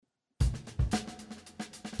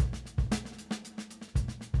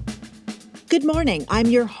Good morning. I'm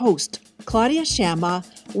your host, Claudia Shamma,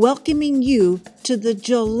 welcoming you to the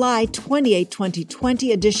July 28,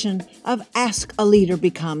 2020 edition of Ask a Leader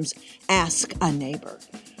Becomes Ask a Neighbor.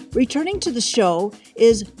 Returning to the show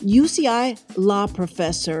is UCI law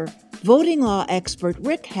professor, voting law expert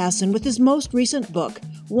Rick Hasen with his most recent book,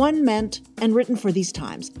 One Meant and Written for These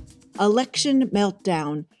Times, Election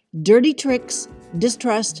Meltdown, Dirty Tricks,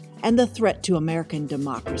 Distrust, and the Threat to American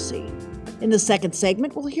Democracy. In the second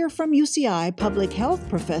segment, we'll hear from UCI public health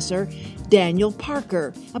professor Daniel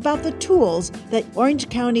Parker about the tools that Orange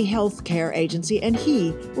County Health Care Agency and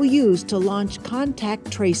he will use to launch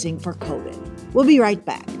contact tracing for COVID. We'll be right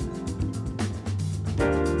back.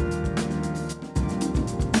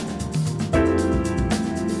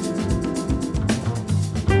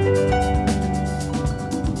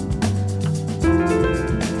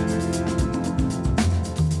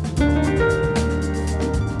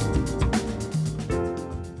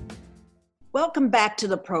 Welcome back to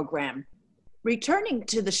the program. Returning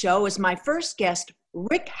to the show is my first guest,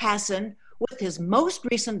 Rick Hasen, with his most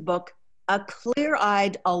recent book, A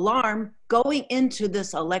Clear-Eyed Alarm Going into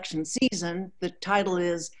this Election Season. The title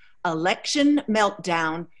is Election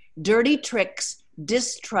Meltdown, Dirty Tricks,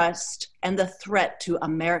 Distrust, and the Threat to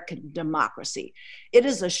American Democracy. It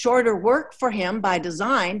is a shorter work for him by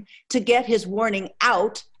design to get his warning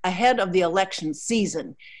out ahead of the election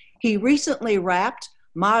season. He recently wrapped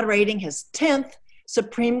moderating his 10th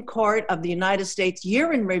Supreme Court of the United States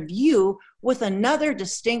year in review with another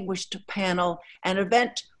distinguished panel, an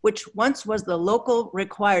event which once was the local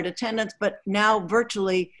required attendance, but now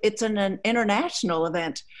virtually it's an international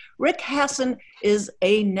event. Rick Hasen is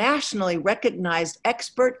a nationally recognized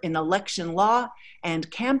expert in election law and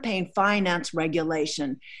campaign finance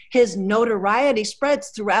regulation. His notoriety spreads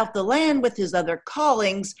throughout the land with his other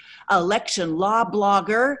callings: election law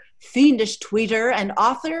blogger, fiendish tweeter, and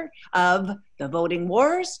author of The Voting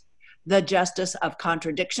Wars, The Justice of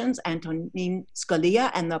Contradictions, Antonin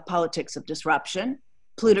Scalia and the Politics of Disruption,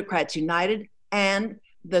 Plutocrats United, and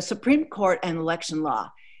the Supreme Court and Election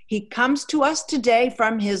Law. He comes to us today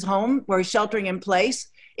from his home, where he's sheltering in place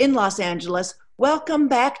in Los Angeles. Welcome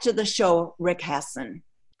back to the show, Rick Hasen.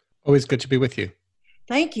 Always good to be with you.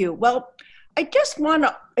 Thank you. Well, I just want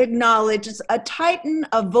to acknowledge a titan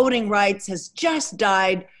of voting rights has just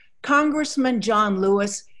died, Congressman John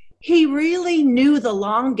Lewis. He really knew the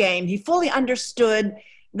long game. He fully understood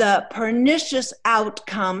the pernicious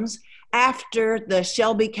outcomes after the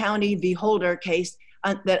Shelby County v. Holder case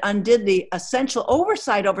that undid the essential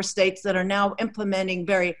oversight over states that are now implementing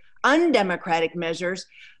very undemocratic measures.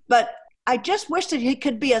 But I just wish that he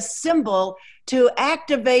could be a symbol to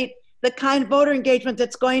activate the kind of voter engagement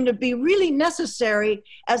that's going to be really necessary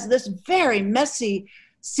as this very messy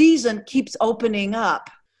season keeps opening up.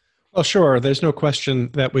 Well, sure. There's no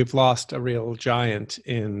question that we've lost a real giant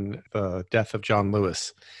in the death of John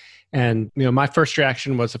Lewis. And, my first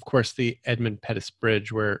reaction was, of course, the Edmund Pettus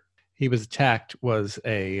Bridge, where he was attacked, was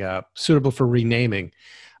suitable for renaming.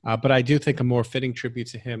 But I do think a more fitting tribute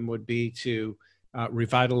to him would be to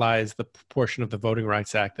revitalize the portion of the Voting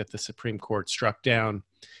Rights Act that the Supreme Court struck down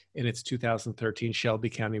in its 2013 Shelby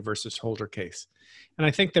County versus Holder case. And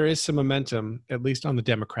I think there is some momentum, at least on the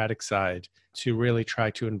Democratic side, to really try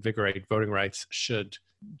to invigorate voting rights should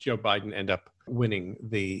Joe Biden end up winning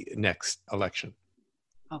the next election.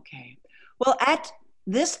 Okay. Well, at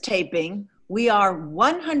this taping, we are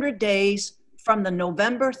 100 days from the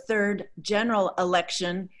November 3rd general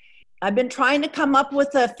election. I've been trying to come up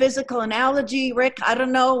with a physical analogy, Rick. I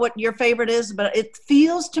don't know what your favorite is, but it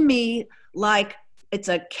feels to me like it's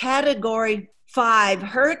a Category 5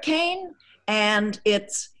 hurricane, and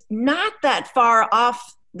it's not that far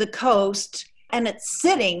off the coast, and it's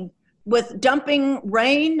sitting with dumping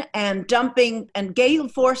rain and gale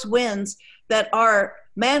force winds that are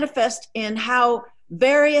manifest in how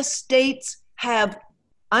various states have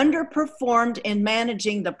underperformed in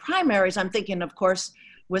managing the primaries. I'm thinking, of course,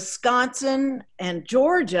 Wisconsin and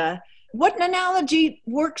Georgia. What analogy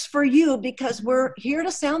works for you? Because we're here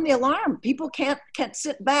to sound the alarm. People can't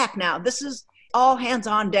sit back now. This is all hands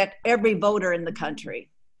on deck, every voter in the country.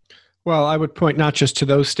 Well, I would point not just to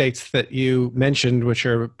those states that you mentioned, which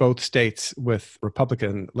are both states with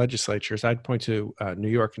Republican legislatures. I'd point to New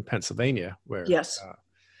York and Pennsylvania, where yes,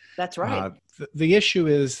 that's right. The issue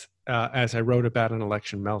is, as I wrote about in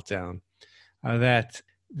Election Meltdown, that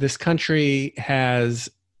this country has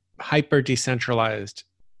hyper-decentralized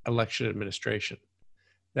election administration.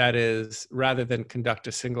 That is, rather than conduct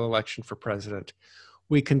a single election for president,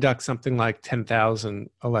 we conduct something like 10,000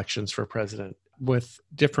 elections for president, with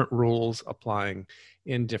different rules applying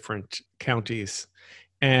in different counties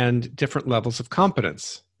and different levels of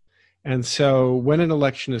competence. And so when an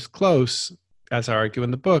election is close, as I argue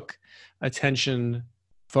in the book, attention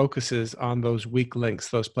focuses on those weak links,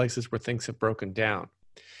 those places where things have broken down.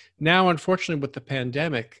 Now, unfortunately, with the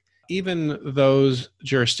pandemic, even those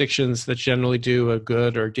jurisdictions that generally do a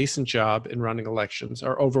good or decent job in running elections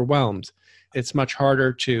are overwhelmed. It's much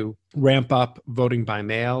harder to ramp up voting by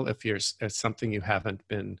mail if it's something you haven't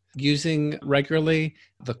been using regularly.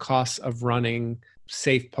 The costs of running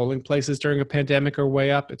safe polling places during a pandemic are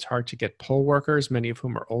way up. It's hard to get poll workers, many of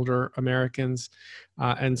whom are older Americans.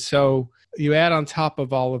 And so you add on top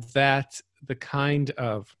of all of that the kind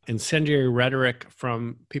of incendiary rhetoric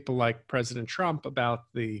from people like President Trump about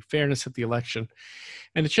the fairness of the election.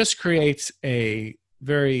 And it just creates a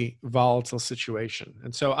very volatile situation.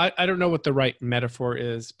 And so I don't know what the right metaphor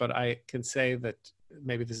is, but I can say that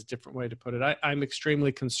maybe there's a different way to put it. I'm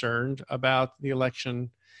extremely concerned about the election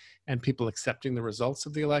and people accepting the results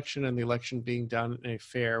of the election and the election being done in a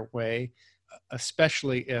fair way,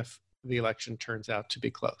 especially if the election turns out to be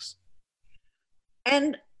close.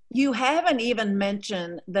 And you haven't even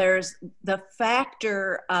mentioned there's the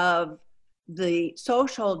factor of the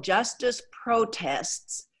social justice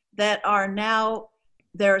protests that are now,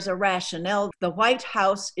 there's a rationale the White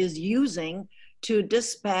House is using to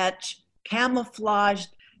dispatch camouflaged,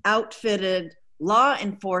 outfitted law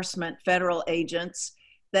enforcement federal agents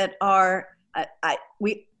that are,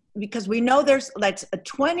 because we know there's like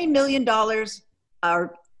 $20 million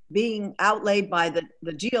are being outlaid by the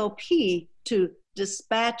GOP to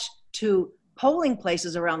dispatch to polling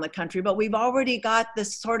places around the country, but we've already got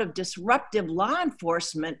this sort of disruptive law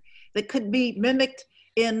enforcement that could be mimicked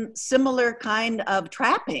in similar kind of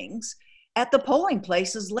trappings at the polling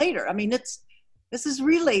places later. I mean, this is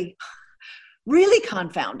really, really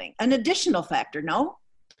confounding. An additional factor, no?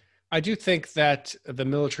 I do think that the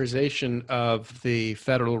militarization of the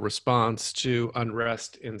federal response to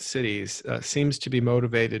unrest in cities seems to be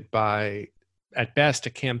motivated by, at best, a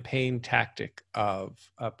campaign tactic of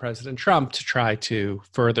President Trump to try to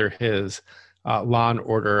further his law and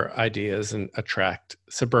order ideas and attract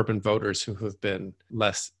suburban voters who have been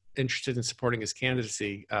less interested in supporting his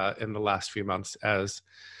candidacy in the last few months as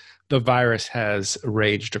the virus has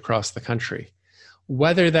raged across the country.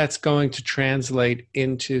 Whether that's going to translate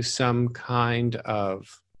into some kind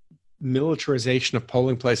of militarization of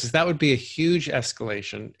polling places, that would be a huge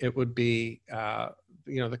escalation. It would be,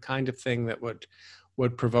 the kind of thing that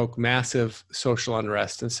would provoke massive social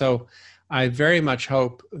unrest. And so I very much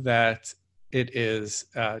hope that it is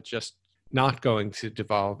just not going to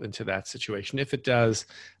devolve into that situation. If it does,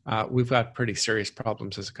 we've got pretty serious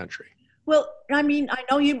problems as a country. Well, I mean, I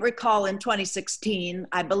know you recall in 2016,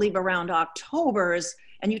 I believe around October's,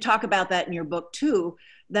 and you talk about that in your book too,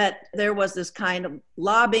 that there was this kind of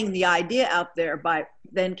lobbying the idea out there by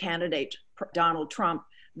then candidate Donald Trump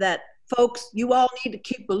that folks, you all need to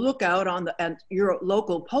keep a lookout on your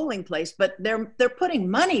local polling place, but they're putting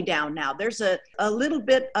money down now. There's a little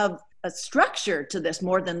bit of a structure to this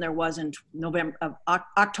more than there was in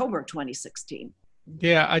October 2016.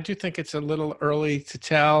 Yeah, I do think it's a little early to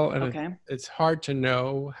tell, and okay. It's hard to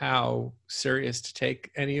know how serious to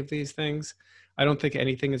take any of these things. I don't think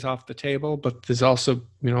anything is off the table, but there's also,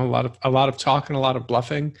 a lot of talk and a lot of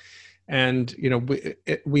bluffing, and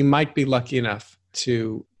we might be lucky enough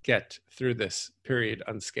to get through this period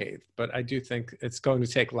unscathed. But I do think it's going to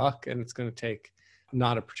take luck, and it's going to take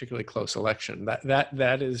not a particularly close election.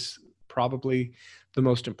 That is probably the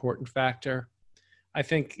most important factor. I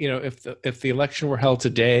think, if the election were held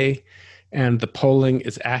today and the polling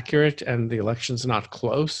is accurate and the election's not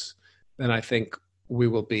close, then I think we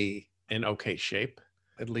will be in okay shape,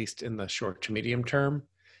 at least in the short to medium term.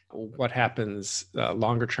 What happens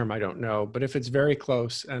longer term, I don't know. But if it's very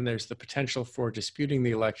close and there's the potential for disputing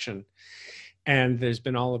the election, and there's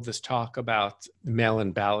been all of this talk about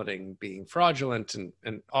mail-in balloting being fraudulent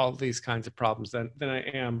and all these kinds of problems, then I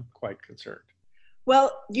am quite concerned.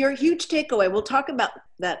 Well, your huge takeaway, we'll talk about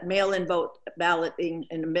that mail-in vote balloting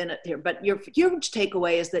in a minute here, but your huge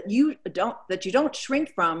takeaway is that you don't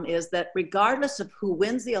shrink from is that regardless of who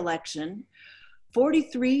wins the election,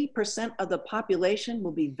 43% of the population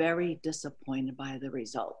will be very disappointed by the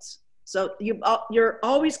results. So you're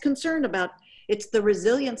always concerned about it's the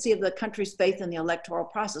resiliency of the country's faith in the electoral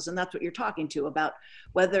process, and that's what you're talking to about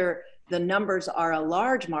whether the numbers are a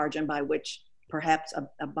large margin by which perhaps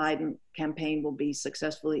a Biden campaign will be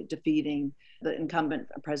successfully defeating the incumbent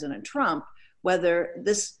President Trump, whether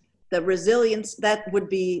the resilience, that would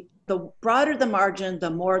be, the broader the margin, the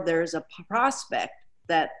more there's a prospect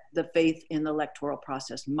that the faith in the electoral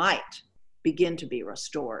process might begin to be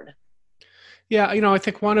restored. Yeah, I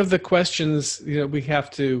think one of the questions we have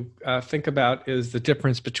to think about is the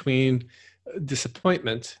difference between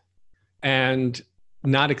disappointment and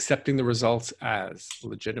not accepting the results as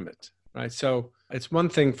legitimate, right? So it's one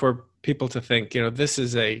thing for people to think, this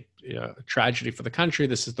is a tragedy for the country.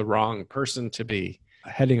 This is the wrong person to be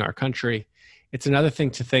heading our country. It's another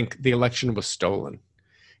thing to think the election was stolen.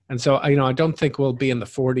 And so, I don't think we'll be in the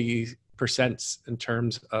 40% in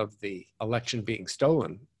terms of the election being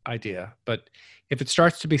stolen idea. But if it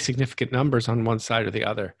starts to be significant numbers on one side or the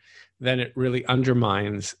other, then it really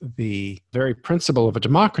undermines the very principle of a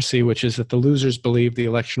democracy, which is that the losers believe the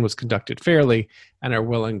election was conducted fairly and are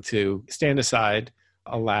willing to stand aside,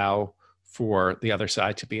 allow for the other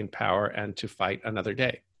side to be in power and to fight another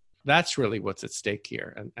day. That's really what's at stake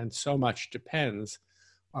here. And so much depends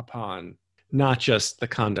upon not just the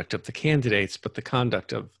conduct of the candidates, but the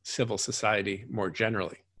conduct of civil society more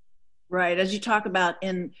generally. Right. As you talk about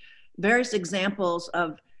in various examples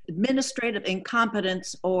of administrative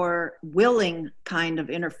incompetence or willing kind of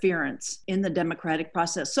interference in the democratic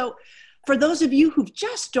process. So for those of you who've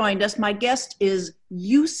just joined us, my guest is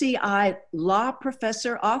UCI law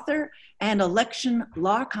professor, author, and election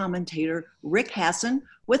law commentator Rick Hasen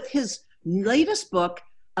with his latest book,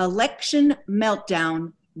 Election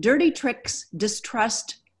Meltdown, Dirty Tricks,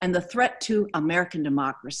 Distrust, and the Threat to American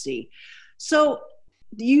Democracy. So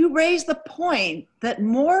you raise the point that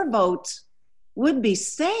more votes would be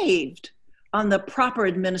saved on the proper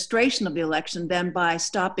administration of the election than by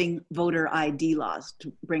stopping voter ID laws,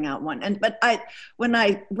 to bring out one. But when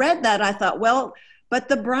I read that, I thought, well, but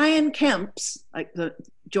the Brian Kemps, like the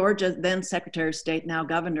Georgia then Secretary of State, now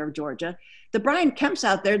Governor of Georgia, the Brian Kemps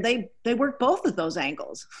out there, they work both of those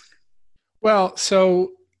angles. Well,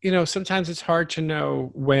 so, sometimes it's hard to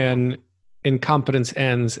know when incompetence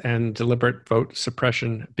ends and deliberate vote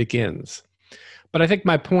suppression begins. But I think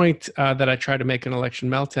my point that I try to make in Election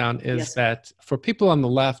Meltdown is that for people on the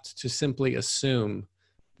left to simply assume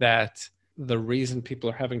that the reason people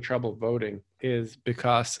are having trouble voting is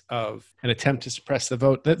because of an attempt to suppress the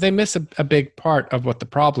vote, that they miss a big part of what the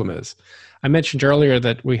problem is. I mentioned earlier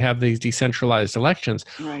that we have these decentralized elections.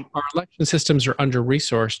 Right. Our election systems are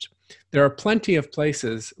under-resourced. There are plenty of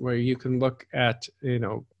places where you can look at,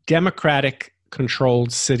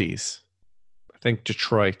 Democratic-controlled cities. I think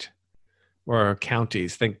Detroit, or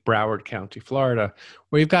counties, think Broward County, Florida,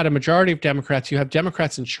 where you've got a majority of Democrats. You have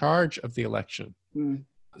Democrats in charge of the election.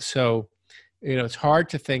 So, it's hard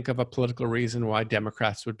to think of a political reason why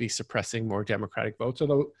Democrats would be suppressing more Democratic votes,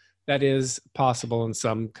 although that is possible in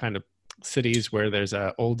some kind of cities where there's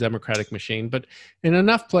an old Democratic machine. But in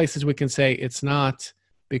enough places, we can say it's not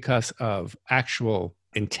because of actual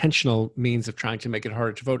intentional means of trying to make it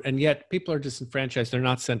harder to vote. And yet people are disenfranchised. They're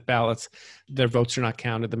not sent ballots. Their votes are not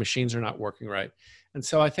counted. The machines are not working right. And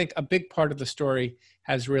so I think a big part of the story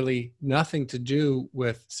has really nothing to do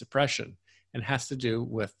with suppression and has to do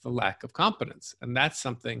with the lack of competence. And that's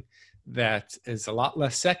something that is a lot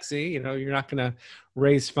less sexy. You're not going to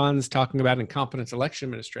raise funds talking about incompetent election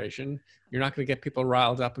administration. You're not going to get people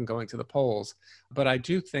riled up and going to the polls. But I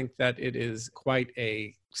do think that it is quite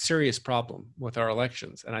a serious problem with our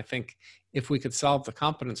elections. And I think if we could solve the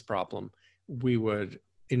competence problem, we would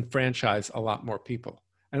enfranchise a lot more people.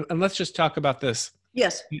 And let's just talk about this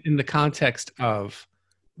in the context of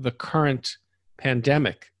the current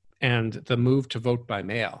pandemic and the move to vote by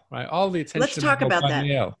mail, right? All the attention to vote by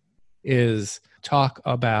mail is talk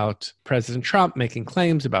about President Trump making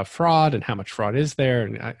claims about fraud and how much fraud is there.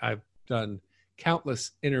 And I've done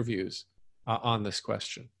countless interviews on this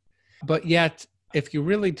question. But yet, if you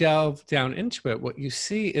really delve down into it, what you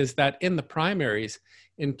see is that in the primaries,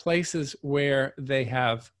 in places where they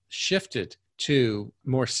have shifted to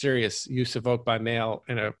more serious use of vote by mail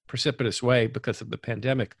in a precipitous way because of the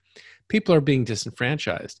pandemic, people are being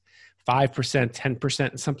disenfranchised. 5%,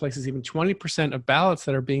 10%, in some places even 20% of ballots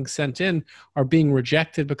that are being sent in are being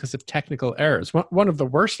rejected because of technical errors. One of the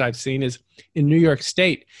worst I've seen is in New York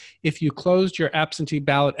State. If you closed your absentee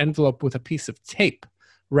ballot envelope with a piece of tape,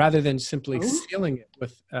 rather than simply sealing it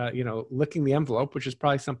with, licking the envelope, which is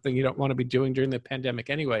probably something you don't want to be doing during the pandemic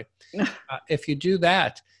anyway. If you do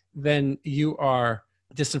that, then you are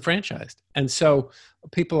disenfranchised. And so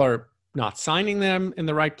people are not signing them in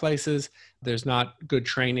the right places. There's not good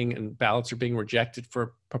training and ballots are being rejected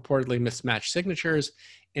for purportedly mismatched signatures.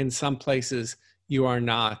 In some places, you are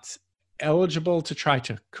not eligible to try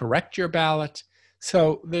to correct your ballot.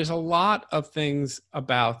 So there's a lot of things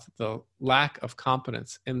about the lack of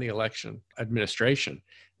competence in the election administration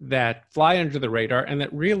that fly under the radar and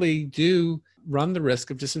that really do run the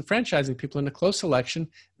risk of disenfranchising people in a close election.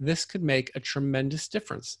 This could make a tremendous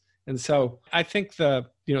difference. And so I think the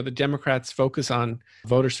the Democrats' focus on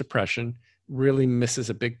voter suppression really misses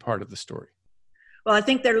a big part of the story. Well, I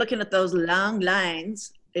think they're looking at those long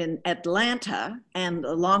lines in Atlanta and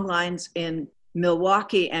the long lines in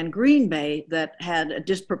Milwaukee and Green Bay that had a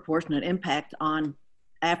disproportionate impact on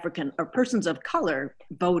African or persons of color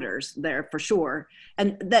voters there for sure.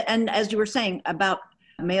 And as you were saying about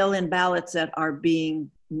mail-in ballots that are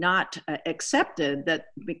being not accepted, that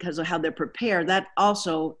because of how they're prepared, that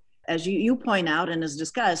also, as you point out and is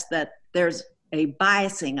discussed, that there's a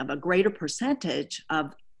biasing of a greater percentage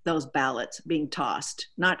of those ballots being tossed,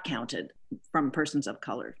 not counted, from persons of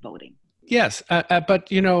color voting. Yes, but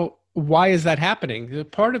why is that happening?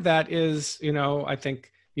 Part of that is, I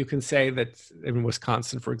think you can say that in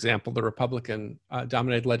Wisconsin, for example, the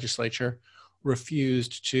Republican-dominated legislature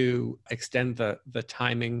refused to extend the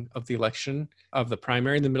timing of the election of the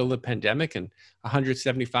primary in the middle of the pandemic, and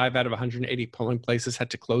 175 out of 180 polling places had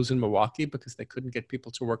to close in Milwaukee because they couldn't get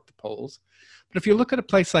people to work the polls. But if you look at a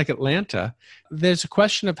place like Atlanta, there's a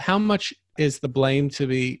question of how much is the blame to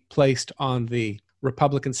be placed on the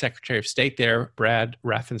Republican Secretary of State there, Brad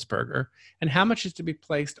Raffensperger, and how much is to be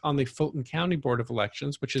placed on the Fulton County Board of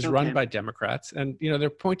Elections, which is run by Democrats. And,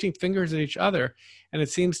 they're pointing fingers at each other. And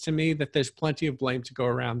it seems to me that there's plenty of blame to go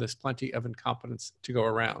around. There's plenty of incompetence to go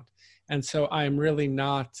around. And so I'm really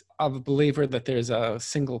not a believer that there's a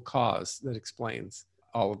single cause that explains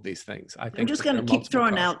all of these things. I think I'm just going to keep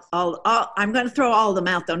throwing out all. I'm going to throw all of them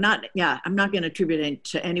out, though. I'm not going to attribute it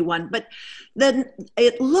to anyone. But then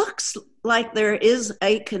it looks like there is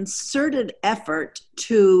a concerted effort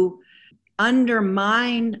to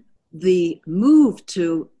undermine the move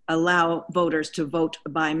to allow voters to vote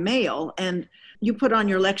by mail. And you put on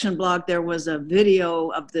your election blog, there was a video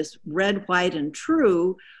of this red, white, and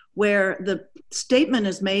true, where the statement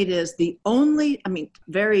is made is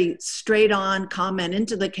very straight on comment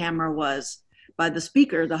into the camera was by the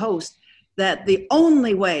speaker, the host, that the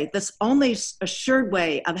only assured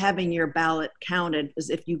way of having your ballot counted is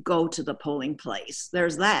if you go to the polling place.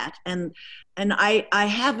 There's that. And I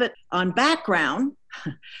have it on background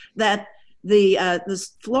that the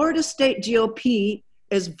Florida State GOP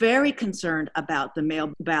is very concerned about the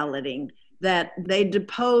mail balloting, that they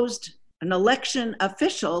deposed an election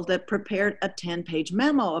official that prepared a 10-page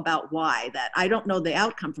memo about why that. I don't know the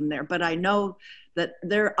outcome from there, but I know that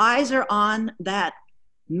their eyes are on that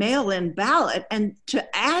mail-in ballot. And to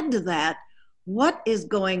add to that, what is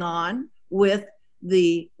going on with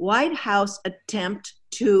the White House attempt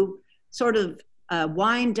to sort of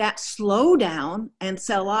slow down and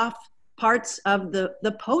sell off parts of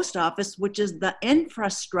the post office, which is the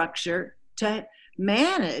infrastructure to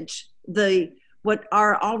manage what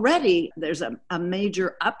are already, there's a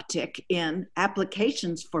major uptick in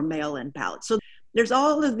applications for mail-in ballots. So there's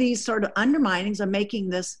all of these sort of underminings of making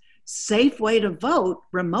this safe way to vote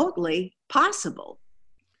remotely possible.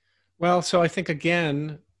 Well, so I think,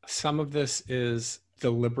 again, some of this is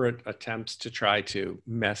deliberate attempts to try to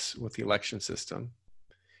mess with the election system.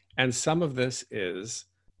 And some of this is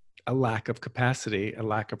a lack of capacity, a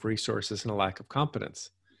lack of resources, and a lack of competence.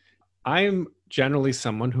 I am generally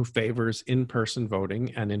someone who favors in-person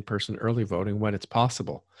voting and in-person early voting when it's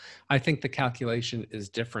possible. I think the calculation is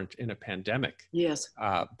different in a pandemic. Yes.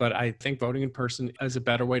 But I think voting in person is a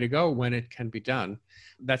better way to go when it can be done.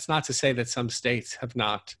 That's not to say that some states have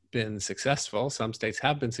not been successful. Some states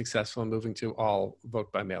have been successful in moving to all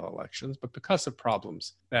vote by mail elections, but because of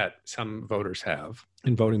problems that some voters have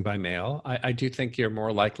in voting by mail, I do think you're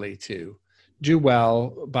more likely to do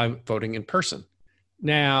well by voting in person.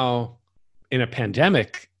 Now, in a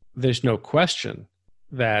pandemic, there's no question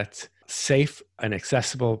that safe and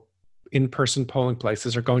accessible in-person polling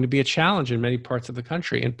places are going to be a challenge in many parts of the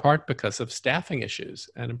country, in part because of staffing issues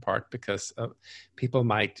and in part because people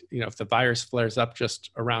might, if the virus flares up just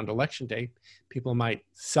around election day, people might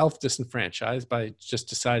self-disenfranchise by just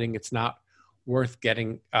deciding it's not worth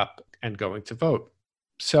getting up and going to vote.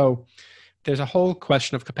 So there's a whole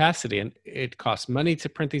question of capacity, and it costs money to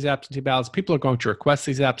print these absentee ballots. People are going to request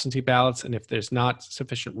these absentee ballots, and if there's not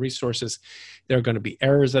sufficient resources, there are going to be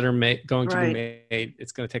errors that are going to be made.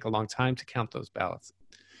 It's going to take a long time to count those ballots.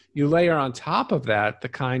 You layer on top of that the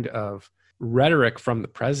kind of rhetoric from the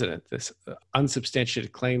president, this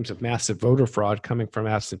unsubstantiated claims of massive voter fraud coming from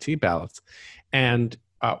absentee ballots. And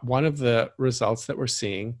one of the results that we're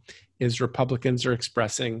seeing is Republicans are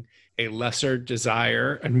expressing a lesser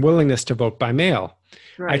desire and willingness to vote by mail.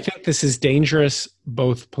 Right. I think this is dangerous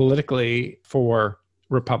both politically for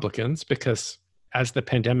Republicans because as the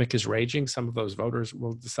pandemic is raging, some of those voters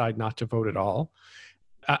will decide not to vote at all.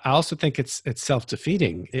 I also think it's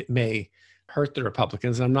self-defeating. It may hurt the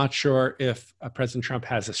Republicans. I'm not sure if President Trump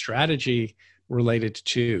has a strategy related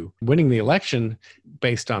to winning the election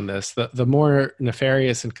based on this. The more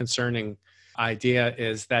nefarious and concerning idea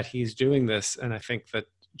is that he's doing this, and I think that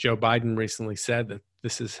Joe Biden recently said that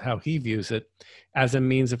this is how he views it, as a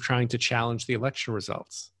means of trying to challenge the election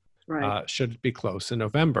results. Right. Should it be close in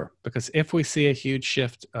November? Because if we see a huge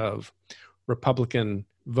shift of Republican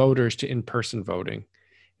voters to in-person voting,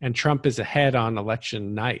 and Trump is ahead on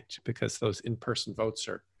election night because those in-person votes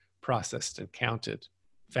are processed and counted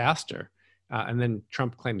faster, and then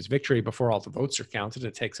Trump claims victory before all the votes are counted,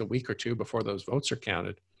 it takes a week or two before those votes are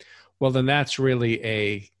counted, well, then that's really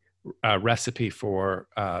a recipe for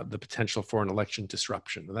the potential for an election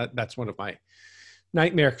disruption. That's one of my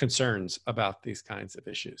nightmare concerns about these kinds of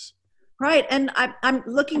issues. Right. And I'm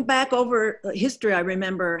looking back over history. I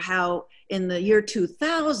remember how in the year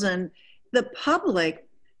 2000, the public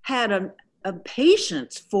had a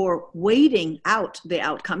patience for waiting out the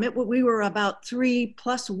outcome. We were about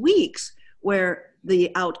 3+ weeks where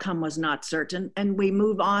the outcome was not certain. And we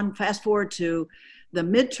move on, fast forward to the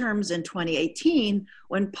midterms in 2018,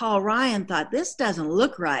 when Paul Ryan thought, this doesn't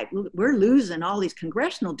look right. We're losing all these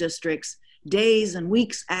congressional districts days and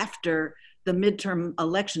weeks after the midterm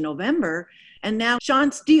election, November. And now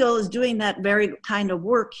Sean Steele is doing that very kind of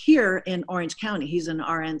work here in Orange County. He's an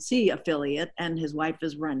RNC affiliate, and his wife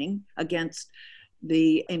is running against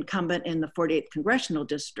the incumbent in the 48th Congressional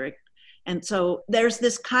District. And so there's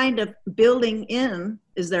this kind of building in,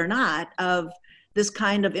 is there not, of this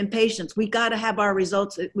kind of impatience. We got to have our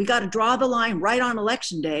results. We got to draw the line right on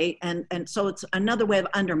election day. And so it's another way of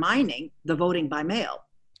undermining the voting by mail.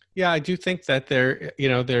 Yeah, I do think that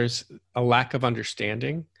there's a lack of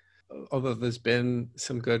understanding, although there's been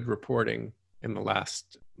some good reporting in the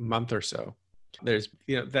last month or so. There's,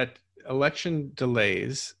 that election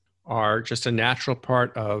delays are just a natural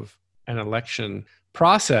part of an election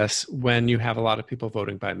process when you have a lot of people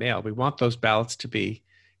voting by mail. We want those ballots to be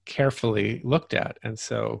carefully looked at. And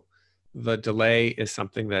so the delay is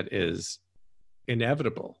something that is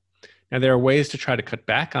inevitable. Now, there are ways to try to cut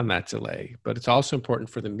back on that delay, but it's also important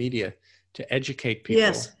for the media to educate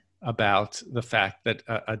people about the fact that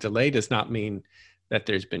a delay does not mean that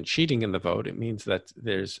there's been cheating in the vote. It means that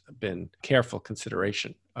there's been careful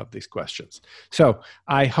consideration of these questions. So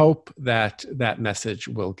I hope that that message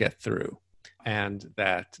will get through and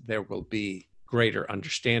that there will be greater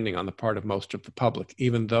understanding on the part of most of the public,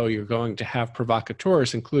 even though you're going to have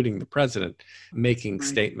provocateurs, including the president, making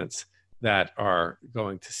statements that are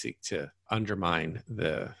going to seek to undermine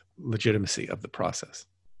the legitimacy of the process.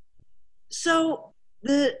 So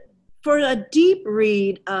for a deep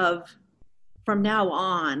read of from now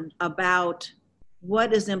on about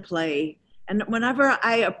what is in play, and whenever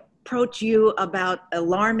I approach you about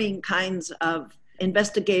alarming kinds of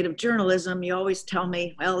investigative journalism, you always tell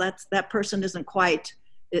me, well, that person isn't quite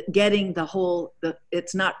getting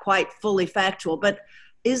it's not quite fully factual. But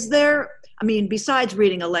is there, besides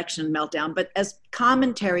reading Election Meltdown, but as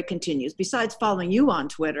commentary continues, besides following you on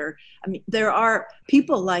Twitter, there are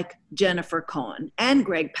people like Jennifer Cohen and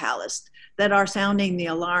Greg Palast that are sounding the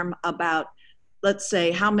alarm about, let's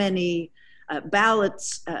say, how many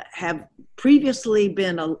ballots have previously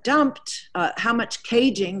been dumped, how much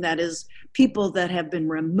caging, that is, people that have been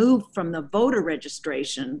removed from the voter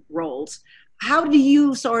registration rolls. How do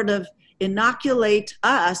you sort of inoculate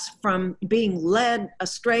us from being led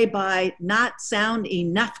astray by not sound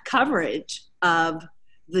enough coverage of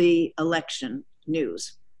the election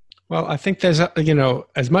news? Well, I think there's,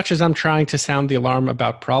 as much as I'm trying to sound the alarm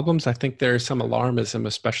about problems, I think there's some alarmism,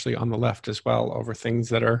 especially on the left as well, over things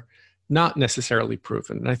that are not necessarily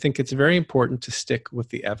proven. And I think it's very important to stick with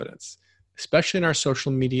the evidence, especially in our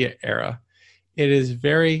social media era. It is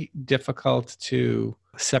very difficult to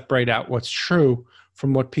separate out what's true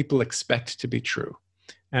from what people expect to be true.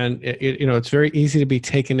 And it's very easy to be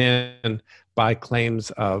taken in by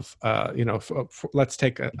claims of, let's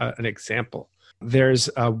take an example. There's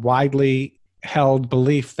a widely held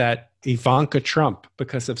belief that Ivanka Trump,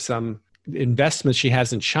 because of some investment she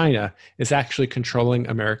has in China, is actually controlling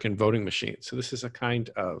American voting machines. So this is a kind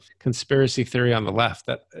of conspiracy theory on the left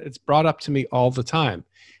that it's brought up to me all the time,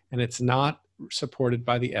 and it's not supported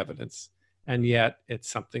by the evidence. And yet it's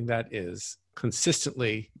something that is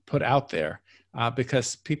consistently put out there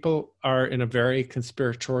because people are in a very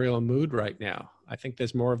conspiratorial mood right now. I think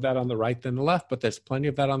there's more of that on the right than the left, but there's plenty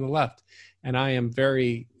of that on the left. And I am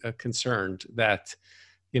very concerned that,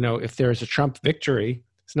 if there is a Trump victory,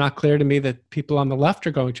 it's not clear to me that people on the left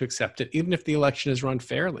are going to accept it, even if the election is run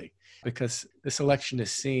fairly, because this election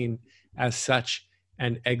is seen as such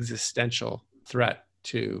an existential threat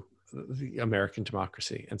to the American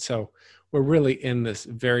democracy. And so we're really in this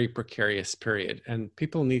very precarious period, and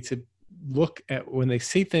people need to look at when they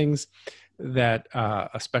see things that,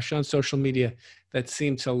 especially on social media, that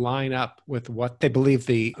seem to line up with what they believe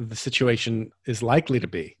the situation is likely to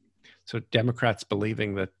be. So Democrats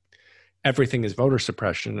believing that everything is voter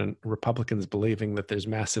suppression and Republicans believing that there's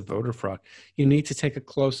massive voter fraud. You need to take a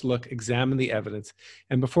close look, examine the evidence,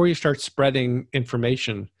 and before you start spreading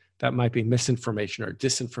information that might be misinformation or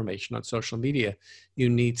disinformation on social media, you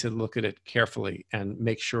need to look at it carefully and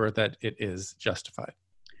make sure that it is justified.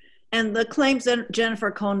 And the claims that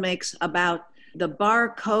Jennifer Cohn makes about the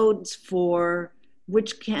barcodes for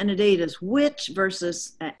which candidate is which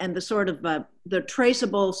versus, and the sort of the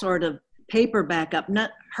traceable sort of paper backup,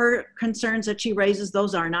 not her concerns that she raises,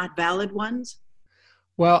 those are not valid ones?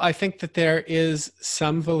 Well, I think that there is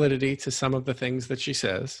some validity to some of the things that she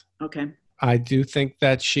says. Okay. I do think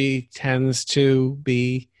that she tends to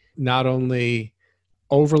be not only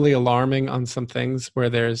overly alarming on some things where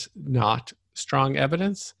there's not strong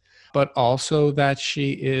evidence, but also that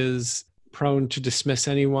she is prone to dismiss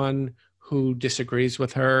anyone who disagrees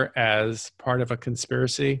with her as part of a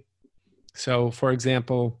conspiracy. So, for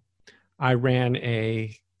example, I ran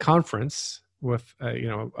a conference with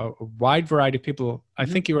a wide variety of people. I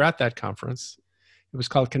think you were at that conference. It was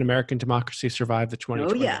called "Can American Democracy Survive the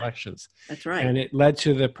 2020 Elections?" That's right. And it led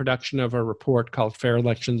to the production of a report called "Fair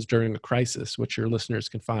Elections During a Crisis," which your listeners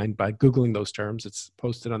can find by Googling those terms. It's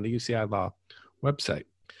posted on the UCI Law website.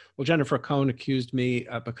 Well, Jennifer Cohn accused me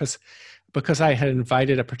because I had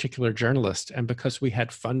invited a particular journalist and because we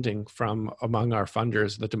had funding from among our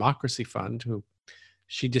funders, the Democracy Fund, who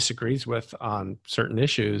she disagrees with on certain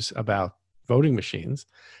issues about voting machines.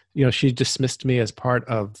 She dismissed me as part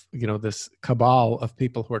of, this cabal of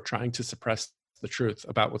people who are trying to suppress the truth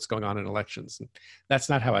about what's going on in elections. And that's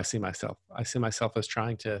not how I see myself. I see myself as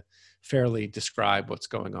trying to fairly describe what's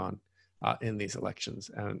going on in these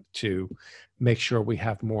elections and to make sure we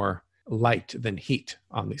have more light than heat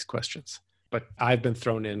on these questions. But I've been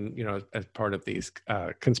thrown in, as part of these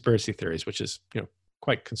conspiracy theories, which is,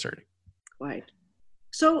 quite concerning. Right.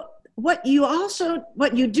 So what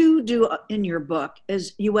you do in your book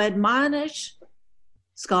is you admonish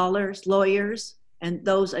scholars, lawyers, and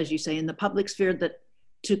those, as you say, in the public sphere that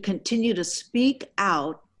to continue to speak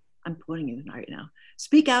out. I'm quoting you right now.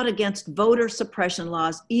 Speak out against voter suppression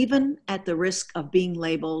laws, even at the risk of being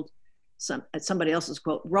labeled, at somebody else's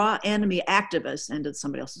quote, raw enemy activists, and at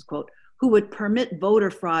somebody else's quote, who would permit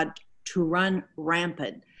voter fraud to run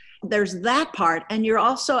rampant. There's that part, and you're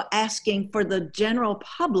also asking for the general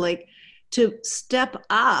public to step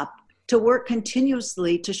up, to work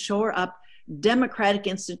continuously to shore up democratic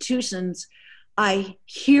institutions. I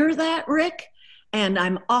hear that, Rick, and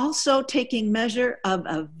I'm also taking measure of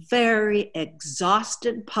a very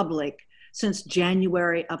exhausted public since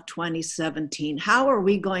January of 2017. How are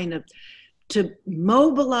we going to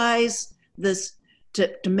mobilize this,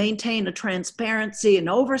 to maintain a transparency and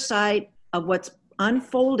oversight of what's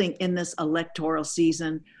unfolding in this electoral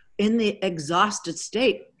season in the exhausted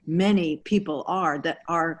state many people are that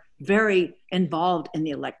are very involved in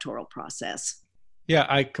the electoral process? Yeah,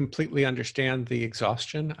 I completely understand the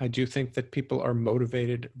exhaustion. I do think that people are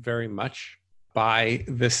motivated very much by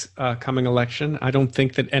this coming election. I don't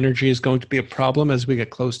think that energy is going to be a problem as we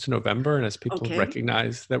get close to November and as people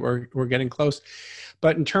recognize that we're getting close.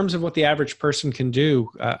 But in terms of what the average person can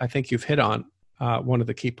do, I think you've hit on one of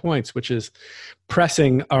the key points, which is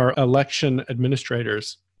pressing our election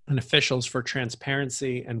administrators and officials for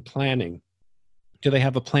transparency and planning. Do they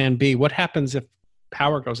have a plan B? What happens if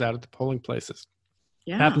power goes out at the polling places?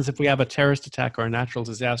 Yeah. What happens if we have a terrorist attack or a natural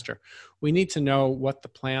disaster? We need to know what the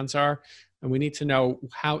plans are, and we need to know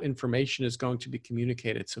how information is going to be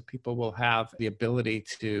communicated so people will have the ability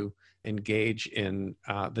to engage in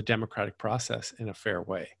the democratic process in a fair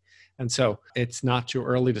way. And so it's not too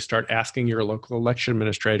early to start asking your local election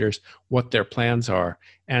administrators what their plans are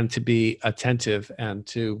and to be attentive and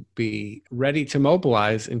to be ready to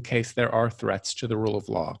mobilize in case there are threats to the rule of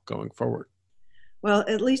law going forward. Well,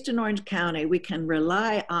 at least in Orange County, we can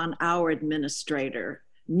rely on our administrator,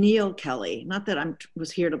 Neil Kelly. Not that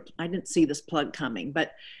I didn't see this plug coming,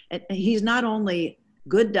 but he's not only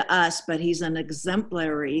good to us, but he's an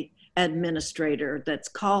exemplary administrator that's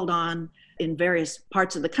called on in various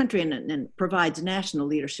parts of the country and provides national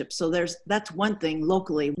leadership. So that's one thing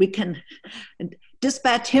locally. We can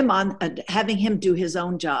dispatch him on having him do his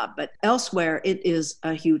own job, but elsewhere it is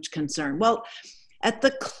a huge concern. Well, at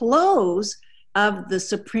the close of the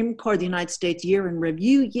Supreme Court of the United States year in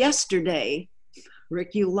review yesterday,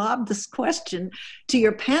 Rick, you lobbed this question to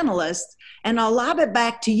your panelists, and I'll lob it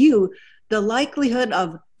back to you. The likelihood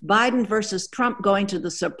of Biden versus Trump going to the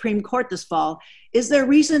Supreme Court this fall Is there a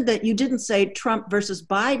reason that you didn't say Trump versus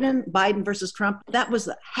Biden, Biden versus Trump? That was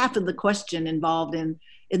half of the question involved in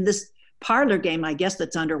this parlor game, I guess,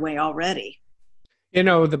 that's underway already. The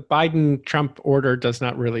Biden-Trump order does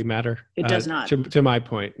not really matter. It does not. To my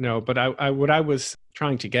point, no. But what I was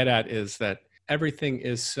trying to get at is that everything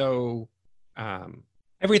is so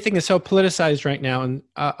politicized right now, and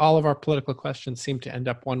all of our political questions seem to end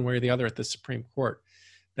up one way or the other at the Supreme Court,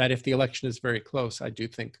 that if the election is very close, I do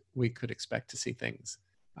think we could expect to see things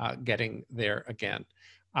getting there again.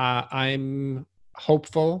 I'm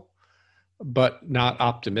hopeful, but not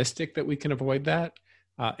optimistic that we can avoid that.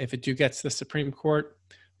 If it gets to the Supreme Court,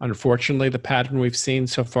 unfortunately, the pattern we've seen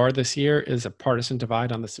so far this year is a partisan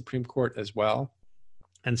divide on the Supreme Court as well.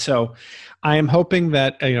 And so I am hoping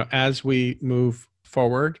that, as we move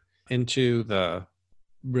forward into the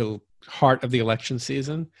real heart of the election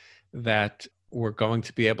season, that we're going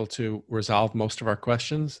to be able to resolve most of our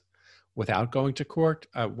questions without going to court.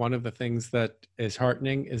 One of the things that is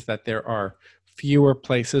heartening is that there are fewer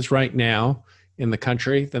places right now in the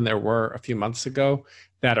country than there were a few months ago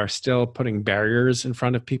that are still putting barriers in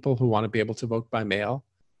front of people who want to be able to vote by mail.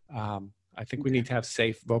 I think we need to have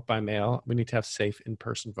safe vote by mail. We need to have safe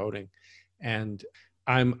in-person voting. And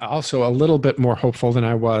I'm also a little bit more hopeful than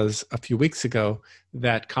I was a few weeks ago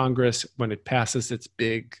that Congress, when it passes its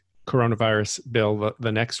big coronavirus bill,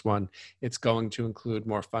 the next one, it's going to include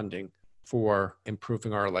more funding for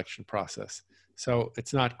improving our election process. So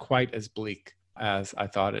it's not quite as bleak as I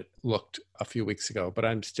thought it looked a few weeks ago, but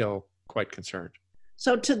I'm still quite concerned.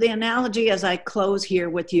 So to the analogy as I close here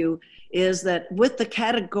with you is that with the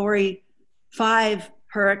Category 5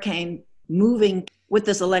 hurricane moving with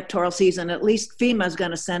this electoral season, at least FEMA is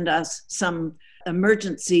going to send us some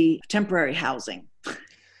emergency temporary housing.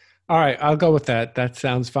 All right, I'll go with that. That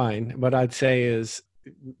sounds fine. What I'd say is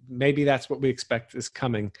maybe that's what we expect is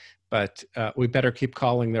coming, but we better keep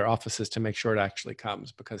calling their offices to make sure it actually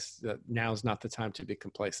comes, because now is not the time to be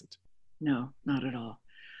complacent. No, not at all.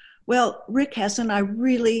 Well, Rick Hasen, I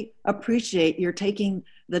really appreciate your taking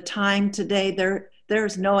the time today.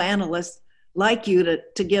 There's no analyst like you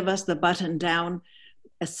to give us the button-down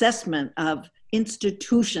assessment of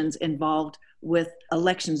institutions involved with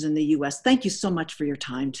elections in the U.S. Thank you so much for your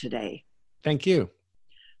time today. Thank you.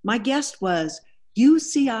 My guest was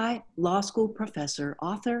UCI Law School professor,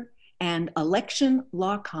 author, and election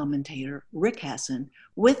law commentator Rick Hasen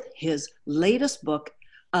with his latest book,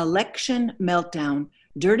 Election Meltdown: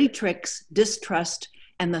 Dirty Tricks, Distrust,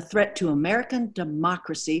 and the Threat to American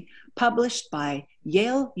Democracy, published by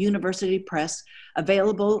Yale University Press,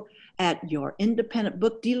 available at your independent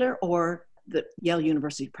book dealer or the Yale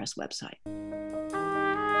University Press website.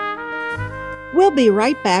 We'll be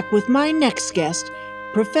right back with my next guest,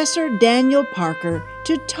 Professor Daniel Parker,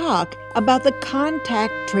 to talk about the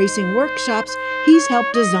contact tracing workshops he's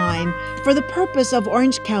helped design for the purpose of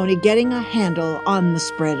Orange County getting a handle on the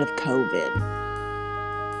spread of COVID.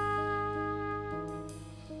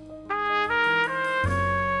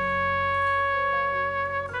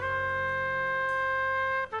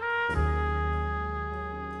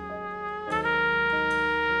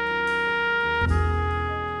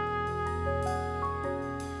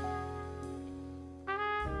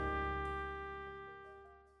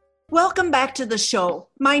 Welcome back to the show.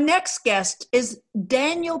 My next guest is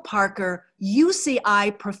Daniel Parker,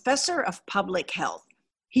 UCI Professor of Public Health.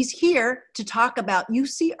 He's here to talk about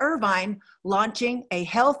UC Irvine launching a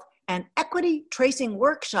health and equity tracing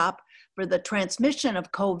workshop for the transmission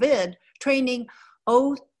of COVID,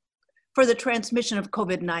 for the transmission of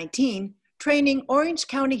COVID-19, training Orange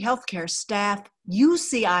County healthcare staff,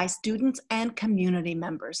 UCI students, and community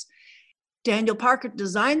members. Daniel Parker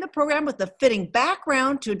designed the program with a fitting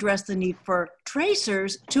background to address the need for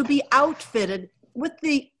tracers to be outfitted with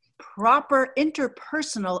the proper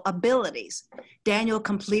interpersonal abilities. Daniel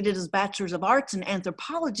completed his Bachelor's of Arts in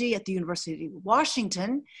Anthropology at the University of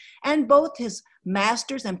Washington, and both his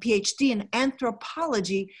Master's and PhD in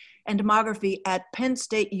Anthropology and Demography at Penn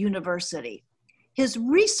State University. His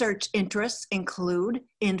research interests include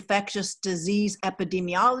infectious disease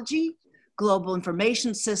epidemiology, global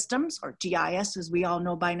information systems, or GIS, as we all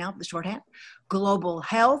know by now, the shorthand, global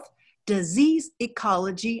health, disease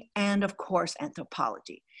ecology, and of course,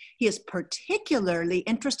 anthropology. He is particularly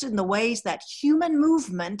interested in the ways that human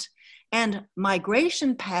movement and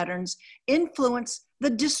migration patterns influence the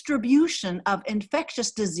distribution of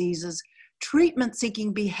infectious diseases,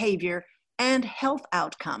 treatment-seeking behavior, and health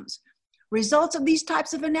outcomes. Results of these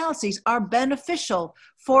types of analyses are beneficial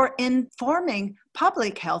for informing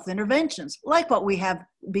public health interventions, like what we have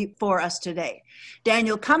before us today.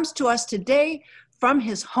 Daniel comes to us today from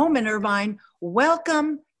his home in Irvine.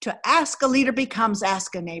 Welcome, to Ask a Leader Becomes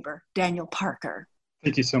Ask a Neighbor, Daniel Parker.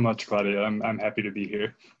 Thank you so much, Claudia. I'm happy to be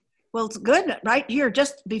here. Well, it's good right here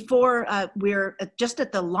just before we're just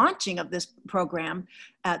at the launching of this program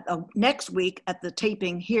next week at the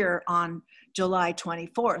taping here on July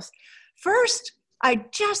 24th. First, I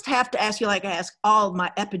just have to ask you, like I ask all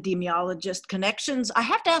my epidemiologist connections, I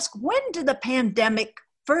have to ask, when did the pandemic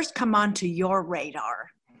first come onto your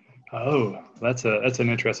radar? Oh, that's an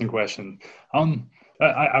interesting question.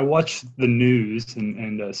 I watch the news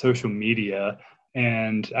and social media,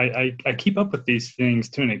 and I keep up with these things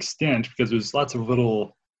to an extent because there's lots of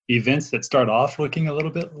little events that start off looking a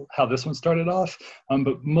little bit how this one started off,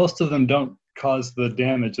 but most of them don't cause the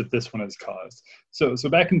damage that this one has caused. So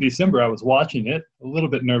back in December, I was watching it a little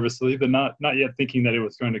bit nervously, but not yet thinking that it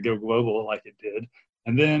was going to go global like it did.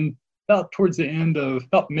 And then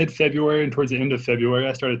about mid-February and towards the end of February,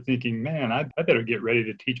 I started thinking, man, I better get ready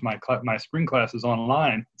to teach my spring classes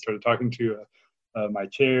online. I started talking to my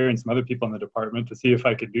chair and some other people in the department to see if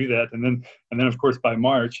I could do that. And then of course, by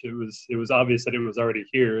March, it was obvious that it was already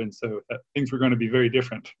here. And so things were going to be very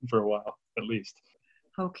different for a while, at least.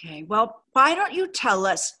 Okay, well, why don't you tell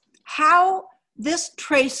us how this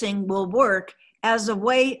tracing will work as a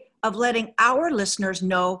way of letting our listeners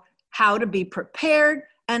know how to be prepared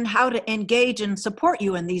and how to engage and support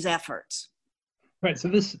you in these efforts? Right. So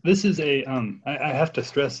this is I have to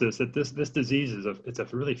stress this, that this disease it's a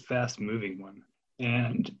really fast moving one.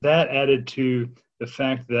 And that added to the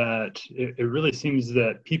fact that it really seems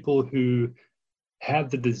that people who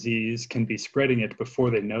have the disease can be spreading it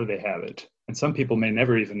before they know they have it. And some people may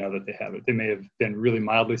never even know that they have it. They may have been really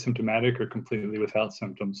mildly symptomatic or completely without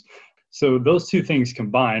symptoms. So those two things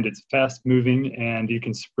combined, it's fast moving and you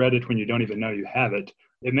can spread it when you don't even know you have it.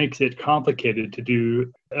 It makes it complicated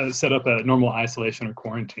to set up a normal isolation or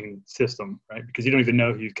quarantine system, right? Because you don't even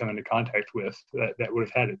know who you've come into contact with that would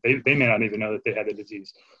have had it. They may not even know that they had the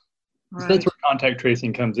disease. Right. So that's where contact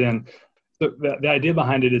tracing comes in. So the idea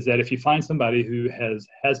behind it is that if you find somebody who has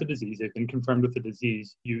a disease, they've been confirmed with the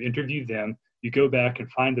disease, you interview them, you go back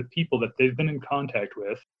and find the people that they've been in contact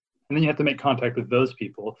with, and then you have to make contact with those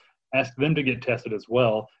people, ask them to get tested as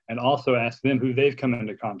well, and also ask them who they've come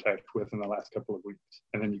into contact with in the last couple of weeks.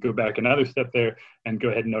 And then you go back another step there and go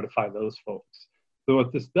ahead and notify those folks. So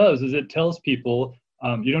what this does is it tells people,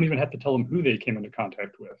 you don't even have to tell them who they came into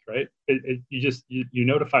contact with, right? You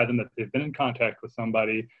notify them that they've been in contact with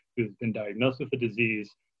somebody who's been diagnosed with the disease.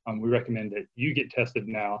 We recommend that you get tested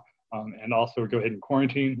now, and also go ahead and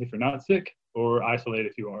quarantine if you're not sick, or isolate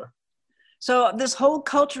if you are. So this whole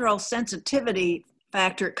cultural sensitivity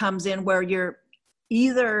factor comes in where you're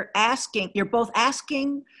both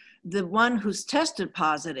asking the one who's tested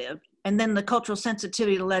positive, and then the cultural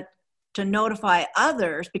sensitivity to notify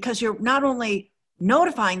others, because you're not only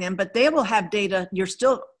notifying them, but they will have data. You're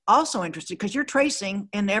still also interested because you're tracing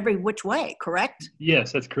in every which way, correct?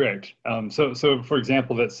 Yes, that's correct. So for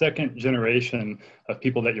example, that second generation of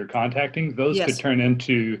people that you're contacting, those could turn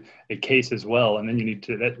into a case as well. And then you need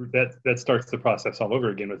to, that starts the process all over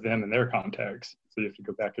again with them and their contacts. So you have to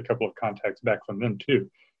go back a couple of contacts back from them too.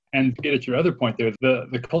 And to get at your other point there,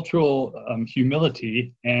 the cultural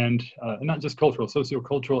humility and not just cultural,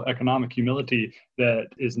 sociocultural, economic humility that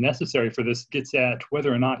is necessary for this gets at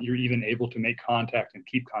whether or not you're even able to make contact and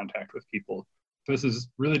keep contact with people. So this is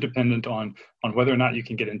really dependent on whether or not you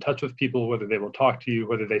can get in touch with people, whether they will talk to you,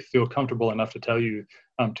 whether they feel comfortable enough to tell you,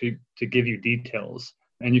 to give you details.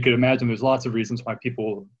 And you could imagine there's lots of reasons why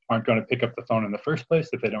people aren't going to pick up the phone in the first place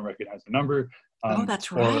if they don't recognize the number.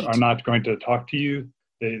 That's right. Or are not going to talk to you.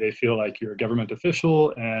 They feel like you're a government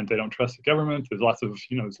official and they don't trust the government. There's lots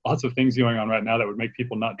of things going on right now that would make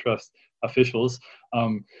people not trust officials.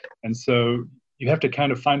 And so you have to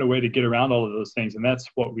kind of find a way to get around all of those things. And that's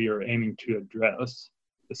what we are aiming to address,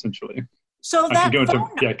 essentially. So I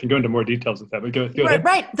can go into more details with that, but go ahead.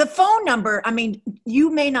 Right. The phone number, I mean,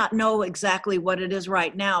 you may not know exactly what it is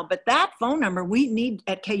right now, but that phone number we need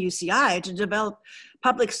at KUCI to develop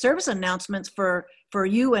public service announcements for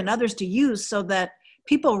you and others to use so that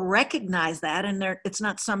people recognize that and it's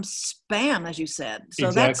not some spam, as you said. So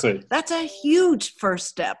exactly. That's a huge first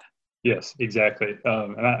step. Yes, exactly.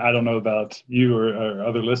 And I don't know about you or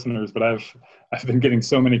other listeners, but I've been getting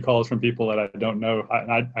so many calls from people that I don't know.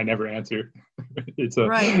 I never answer. It's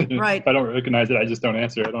right. If I don't recognize it, I just don't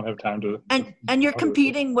answer. I don't have time to. And you're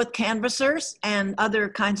competing with canvassers and other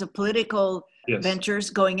kinds of political ventures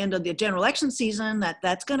going into the general election season.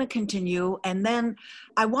 That's going to continue. And then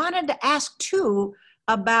I wanted to ask too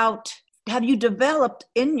about, have you developed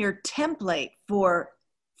in your template for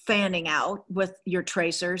fanning out with your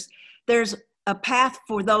tracers? There's a path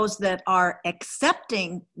for those that are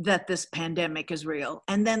accepting that this pandemic is real,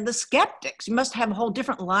 and then the skeptics. You must have a whole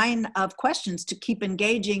different line of questions to keep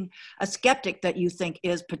engaging a skeptic that you think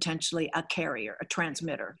is potentially a carrier, a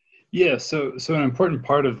transmitter. Yeah, so an important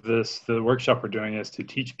part of this, the workshop we're doing, is to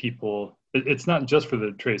teach people, it's not just for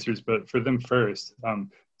the tracers, but for them first,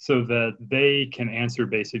 so that they can answer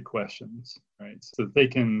basic questions, right? So that they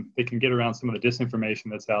can get around some of the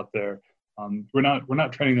disinformation that's out there. We're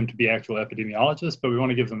not training them to be actual epidemiologists, but we want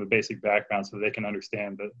to give them the basic background so they can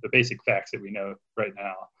understand the basic facts that we know right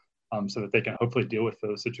now, so that they can hopefully deal with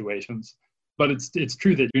those situations. But it's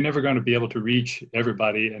true that you're never going to be able to reach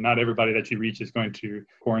everybody, and not everybody that you reach is going to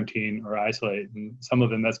quarantine or isolate. And some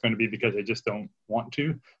of them, that's going to be because they just don't want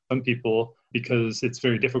to. Some people, because it's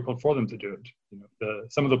very difficult for them to do it. You know,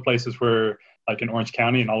 some of the places where, like in Orange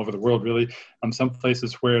County and all over the world, really, some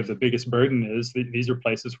places where the biggest burden is, these are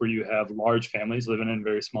places where you have large families living in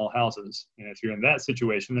very small houses. And if you're in that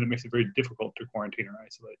situation, then it makes it very difficult to quarantine or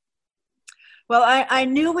isolate. Well, I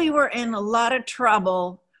knew we were in a lot of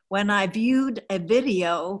trouble when I viewed a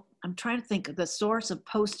video. I'm trying to think of the source of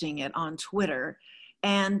posting it on Twitter,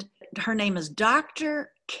 and her name is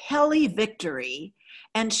Dr. Kelly Victory,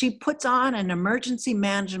 and she puts on an emergency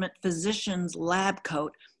management physician's lab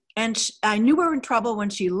coat. And I knew we were in trouble when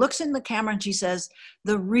she looks in the camera and she says,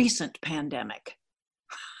 "the recent pandemic."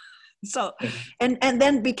 So, and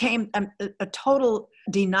then became a total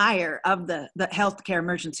denier of the healthcare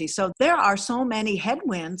emergency. So there are so many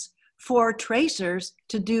headwinds for tracers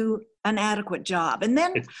to do an adequate job. And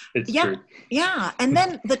then, it's true. Yeah. And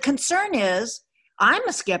then the concern is, I'm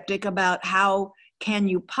a skeptic about how can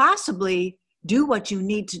you possibly do what you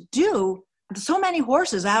need to do. So many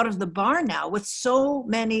horses out of the barn now with so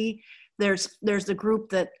many, there's the group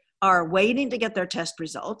that are waiting to get their test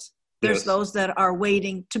results. There's those that are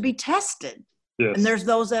waiting to be tested. Yes. And there's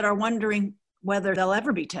those that are wondering whether they'll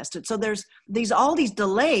ever be tested. So there's all these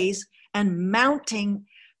delays and mounting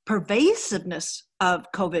pervasiveness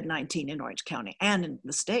of COVID-19 in Orange County and in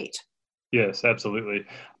the state. Yes, absolutely.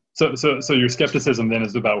 So your skepticism then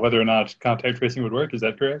is about whether or not contact tracing would work. Is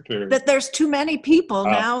that correct? Or? That there's too many people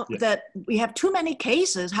now, that we have too many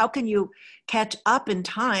cases. How can you catch up in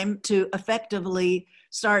time to effectively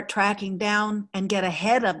start tracking down and get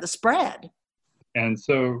ahead of the spread? And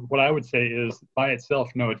so what I would say is, by itself,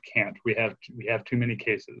 no, it can't. We have too many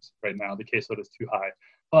cases right now. The caseload is too high.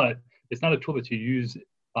 But it's not a tool that you use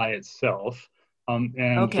by itself.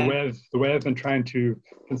 The way I've been trying to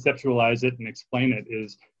conceptualize it and explain it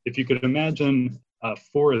is, if you could imagine a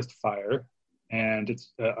forest fire, and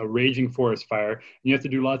it's a raging forest fire, and you have to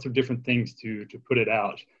do lots of different things to put it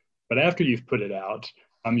out. But after you've put it out,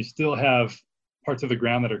 you still have parts of the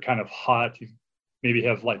ground that are kind of hot. You maybe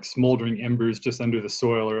have like smoldering embers just under the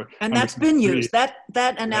soil, and that's been used. That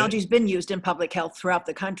analogy's been used in public health throughout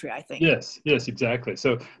the country, I think. Yes, exactly.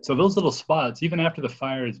 So those little spots, even after the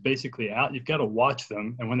fire is basically out, you've got to watch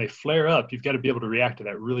them, and when they flare up, you've got to be able to react to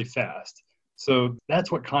that really fast. So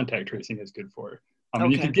that's what contact tracing is good for.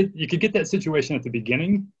 You could get that situation at the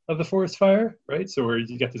beginning of the forest fire, right? So where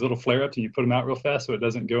you got these little flare-ups and you put them out real fast so it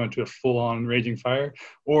doesn't go into a full-on raging fire.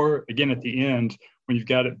 Or again at the end, when you've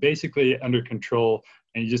got it basically under control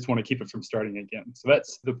and you just want to keep it from starting again. So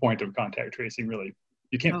that's the point of contact tracing, really.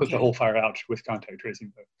 You can't put the whole fire out with contact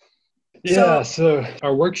tracing. So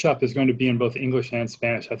our workshop is going to be in both English and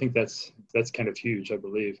Spanish. I think that's kind of huge, I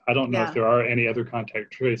believe. I don't know if there are any other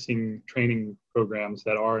contact tracing training programs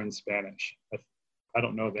that are in Spanish. I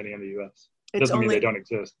don't know of any in the U.S. It doesn't mean they don't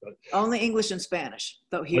exist. But only English and Spanish,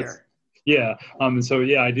 though, here.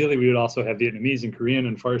 Ideally we would also have Vietnamese and Korean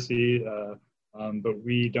and Farsi, but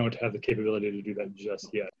we don't have the capability to do that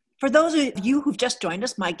just yet. For those of you who've just joined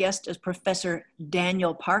us, my guest is Professor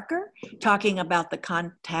Daniel Parker, talking about the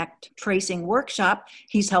contact tracing workshop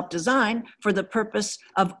he's helped design for the purpose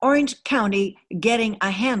of Orange County getting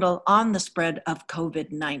a handle on the spread of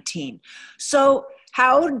COVID-19. So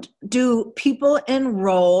how do people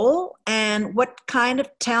enroll, and what kind of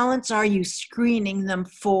talents are you screening them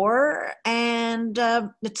for? And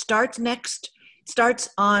it starts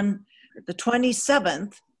on the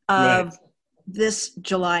 27th of this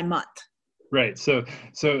July month. Right. So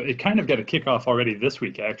it kind of got a kickoff already this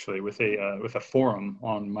week, actually, with a forum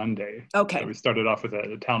on Monday. Okay. So we started off with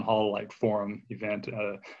a town hall like forum event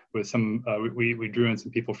with some. We drew in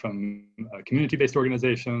some people from community-based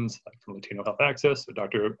organizations, like from Latino Health Access. So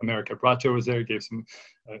Dr. America Bracho was there, gave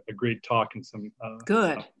a great talk and some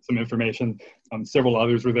some information. Several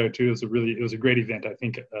others were there too. It was a great event. I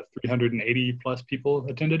think 380 plus people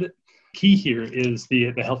attended it. Key here is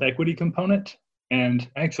the health equity component. And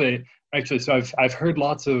actually, Actually, so I've heard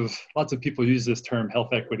lots of people use this term health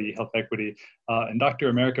equity, and Dr.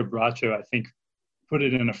 America Bracho, I think, put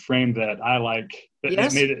it in a frame that I like,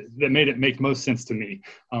 that made it make most sense to me,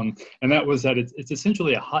 and that was that it's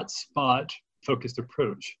essentially a hotspot focused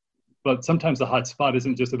approach. But sometimes the hotspot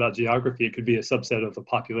isn't just about geography; it could be a subset of the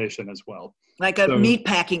population as well, like a meat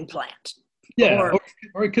packing plant. Yeah,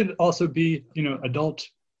 or it could also be adult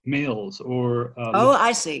males or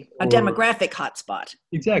I see, a demographic hotspot.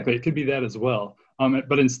 Exactly, it could be that as well.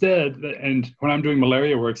 But instead, and when I'm doing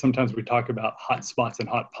malaria work, sometimes we talk about hot spots and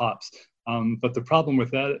hot pops. But the problem with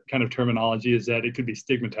that kind of terminology is that it could be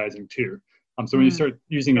stigmatizing too. So when you start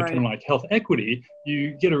using a term like health equity,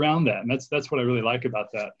 you get around that, and that's what I really like about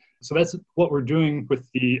that. So that's what we're doing with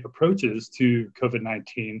the approaches to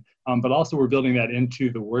COVID-19, but also we're building that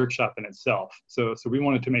into the workshop in itself. So we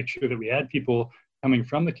wanted to make sure that we had people coming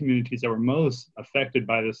from the communities that were most affected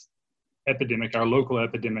by this epidemic, our local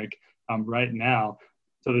epidemic right now,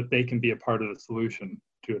 so that they can be a part of the solution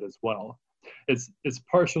to it as well. It's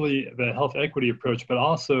partially the health equity approach, but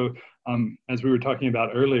also, as we were talking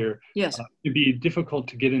about earlier, it'd be difficult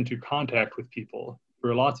to get into contact with people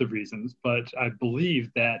for lots of reasons, but I believe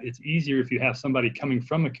that it's easier if you have somebody coming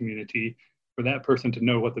from a community for that person to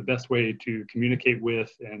know what the best way to communicate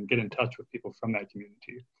with and get in touch with people from that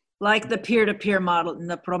community. Like the peer-to-peer model in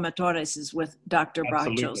the Promotores is with Dr.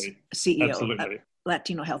 Bracho's CEO of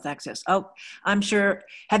Latino Health Access. Oh, I'm sure.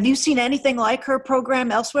 Have you seen anything like her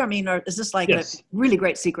program elsewhere? I mean, or is this like a really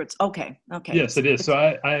great secrets? Okay. Yes, it is. So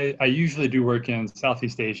I usually do work in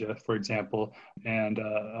Southeast Asia, for example. And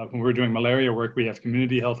when we're doing malaria work, we have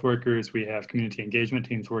community health workers, we have community engagement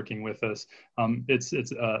teams working with us. It's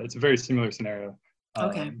a very similar scenario.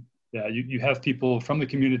 Yeah, you have people from the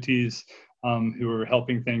communities who are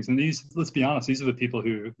helping things. And let's be honest, these are the people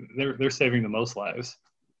who they're saving the most lives.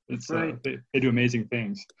 It's they do amazing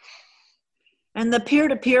things. And the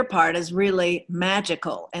peer-to-peer part is really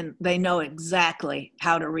magical, and they know exactly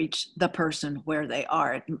how to reach the person where they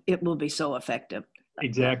are. It will be so effective.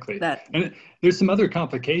 Exactly. And there's some other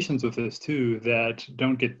complications with this too that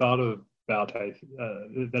don't get thought about,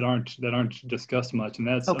 that aren't discussed much, and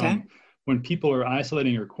that's when people are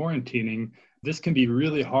isolating or quarantining. This can be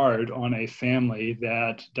really hard on a family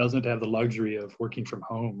that doesn't have the luxury of working from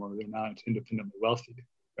home, or they're not independently wealthy.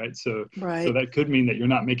 Right. So that could mean that you're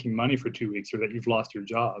not making money for 2 weeks, or that you've lost your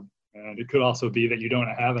job. And it could also be that you don't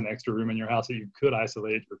have an extra room in your house that you could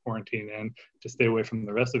isolate or quarantine in to stay away from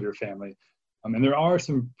the rest of your family. And there are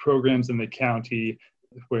some programs in the county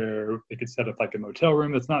where they could set up like a motel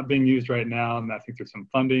room that's not being used right now. And I think there's some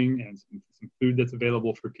funding and some food that's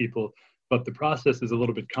available for people. But the process is a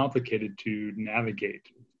little bit complicated to navigate.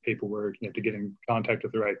 Paperwork, you have to get in contact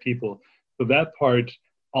with the right people. So that part,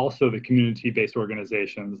 also, the community-based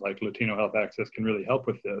organizations like Latino Health Access can really help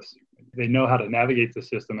with this. They know how to navigate the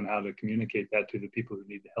system and how to communicate that to the people who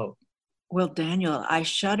need the help. Well, Daniel, I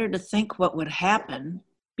shudder to think what would happen,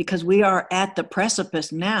 because we are at the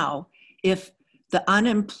precipice now, if the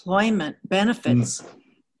unemployment benefits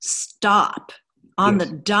stop on the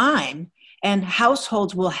dime, and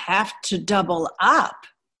households will have to double up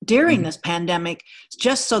during this pandemic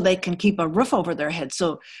just so they can keep a roof over their head.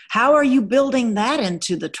 So how are you building that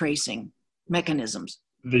into the tracing mechanisms?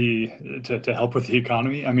 To help with the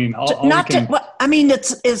economy? I mean,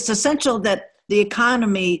 it's essential that the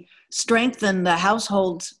economy strengthen the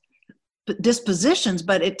household's dispositions,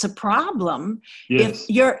 but it's a problem if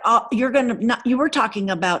you were talking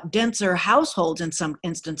about denser households in some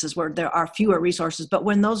instances where there are fewer resources, but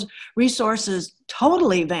when those resources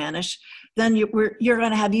totally vanish, then you're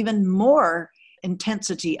going to have even more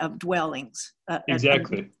intensity of dwellings.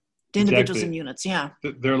 Individuals and units,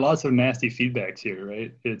 There are lots of nasty feedbacks here,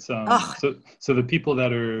 right? It's so the people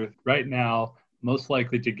that are right now most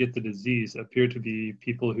likely to get the disease appear to be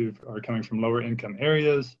people who are coming from lower income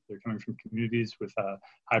areas. They're coming from communities with a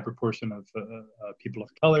high proportion of people of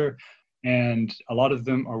color. And a lot of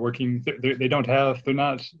them are working, they're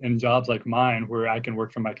not in jobs like mine where I can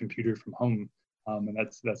work from my computer from home. And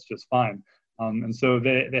that's just fine. And so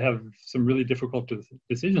they have some really difficult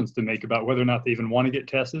decisions to make about whether or not they even want to get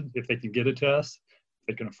tested, if they can get a test, if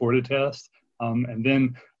they can afford a test. And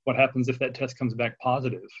then what happens if that test comes back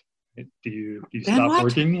positive? Do you stop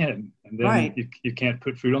working and then you can't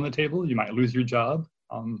put food on the table? You might lose your job.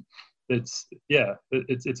 That's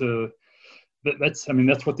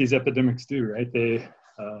what these epidemics do, right? They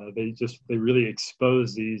really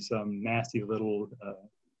expose these nasty little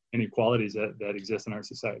inequalities that exist in our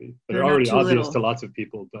society. They're already obvious to lots of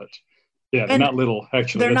people, but they're not little,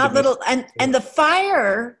 actually. They're not little. And the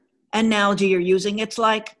fire analogy you're using, it's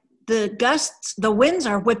like the gusts, the winds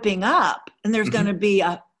are whipping up, and there's going to be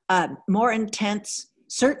a more intense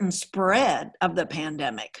certain spread of the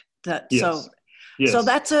pandemic. Yes. So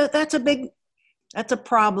that's a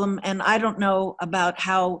problem, and I don't know about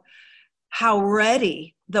how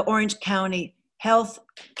ready the Orange County Health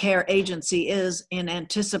Care Agency is in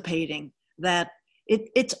anticipating that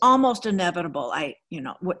it's almost inevitable.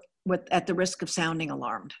 At the risk of sounding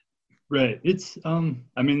alarmed. Right. It's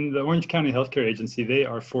I mean, the Orange County Healthcare Agency, they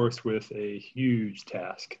are forced with a huge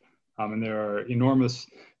task, and there are enormous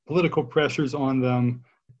political pressures on them.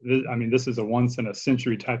 I mean, this is a once in a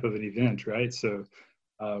century type of an event, right? So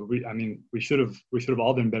we should have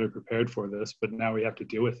all been better prepared for this, but now we have to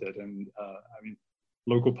deal with it. And I mean,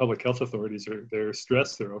 local public health authorities they're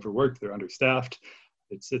stressed, they're overworked, they're understaffed.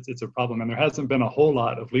 It's a problem, and there hasn't been a whole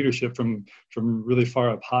lot of leadership from really far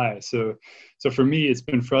up high. So for me, it's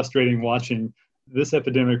been frustrating watching this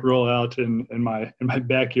epidemic roll out in my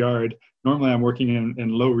backyard. Normally, I'm working in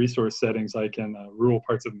low resource settings, like in rural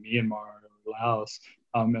parts of Myanmar or Laos.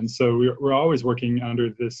 And so we're always working under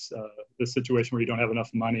this situation where you don't have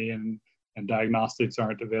enough money and diagnostics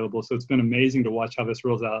aren't available. So it's been amazing to watch how this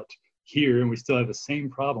rolls out here, and we still have the same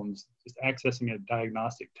problems. Just accessing a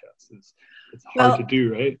diagnostic test it's hard to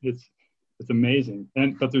do, right? It's amazing,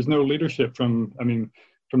 but there's no leadership from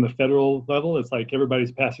the federal level. It's like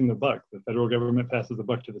everybody's passing the buck. The federal government passes the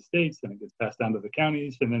buck to the states, and it gets passed down to the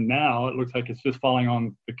counties, and then now it looks like it's just falling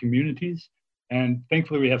on the communities. And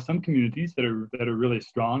thankfully, we have some communities that are really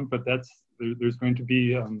strong, but there's going to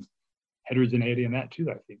be heterogeneity in that too,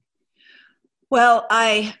 I think. Well,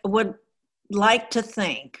 I would like to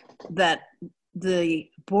think that the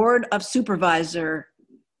Board of Supervisor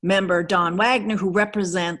member, Don Wagner, who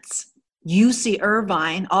represents UC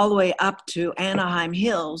Irvine all the way up to Anaheim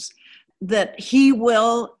Hills, that he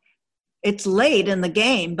will, it's late in the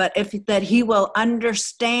game, but that he will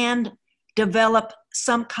understand, develop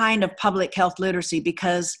some kind of public health literacy,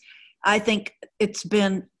 because I think it's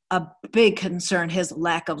been a big concern, his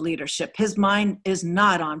lack of leadership. His mind is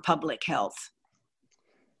not on public health.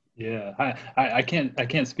 Yeah, I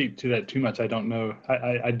can't speak to that too much. I don't know.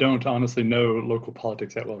 I don't honestly know local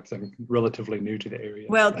politics that well because I'm relatively new to the area.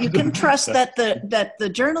 Well, you can trust that the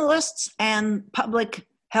journalists and public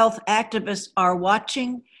health activists are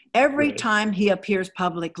watching every time he appears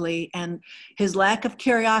publicly, and his lack of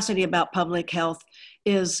curiosity about public health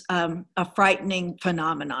is a frightening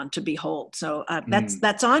phenomenon to behold. So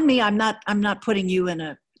that's on me. I'm not putting you in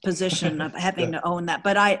a position of having to own that,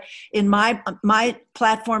 but in my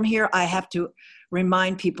platform here, I have to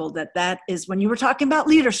remind people that is, when you were talking about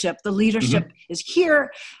leadership, the leadership is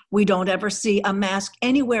here. We don't ever see a mask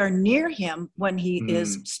anywhere near him when he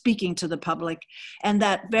is speaking to the public, and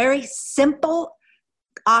that very simple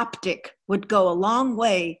optic would go a long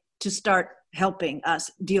way to start helping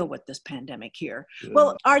us deal with this pandemic here. Yeah.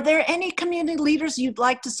 Well, are there any community leaders you'd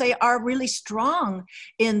like to say are really strong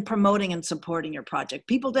in promoting and supporting your project?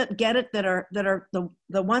 People that get it, that are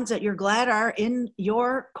the ones that you're glad are in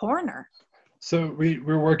your corner? So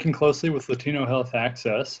we're working closely with Latino Health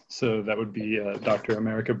Access. So that would be Dr.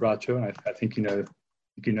 America Bracho, and I think you know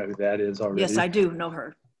who that is already. Yes, I do know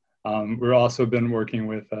her. We're also been working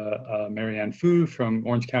with Marianne Fu from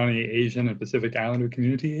Orange County Asian and Pacific Islander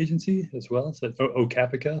Community Agency as well. So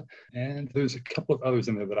OCAPICA. And there's a couple of others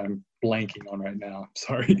in there that I'm blanking on right now.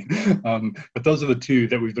 Sorry. But those are the two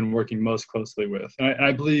that we've been working most closely with. And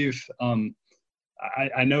I believe,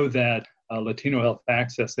 I know that Latino Health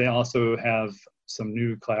Access, they also have some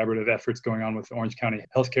new collaborative efforts going on with the Orange County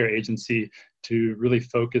Healthcare Agency to really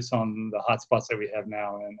focus on the hotspots that we have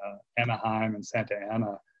now in Anaheim and Santa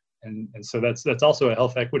Ana. And so that's also a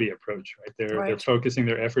health equity approach, right? They're focusing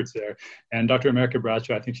their efforts there. And Dr. America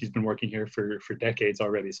Bracho, I think she's been working here for decades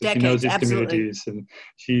already. So she knows these communities, and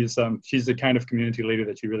she's the kind of community leader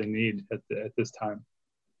that you really need at this time.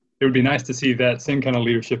 It would be nice to see that same kind of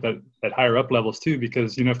leadership at higher up levels too,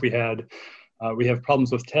 because if we have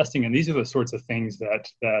problems with testing, and these are the sorts of things that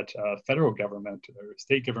federal government or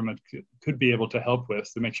state government could be able to help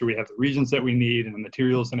with, to make sure we have the regions that we need and the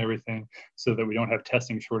materials and everything, so that we don't have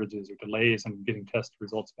testing shortages or delays in getting test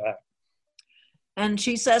results back. And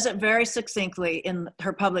she says it very succinctly in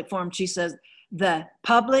her public forum. She says the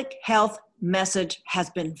public health message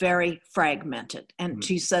has been very fragmented, and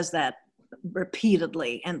she says that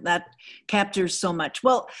repeatedly, and that captures so much.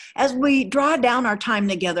 Well, as we draw down our time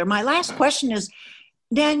together, my last question is,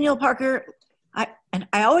 Daniel Parker, I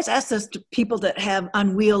always ask this to people that have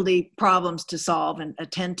unwieldy problems to solve and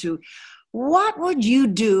attend to. What would you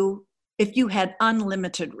do if you had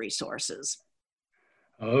unlimited resources?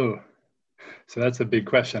 Oh, so that's a big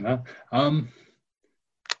question, huh? And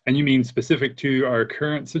you mean specific to our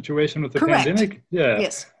current situation with the pandemic? Yeah.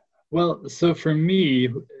 Yes. Well, so for me,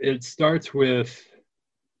 it starts with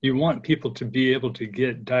you want people to be able to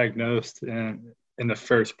get diagnosed in the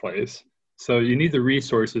first place. So you need the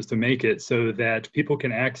resources to make it so that people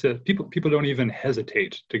can access, people don't even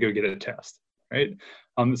hesitate to go get a test, right?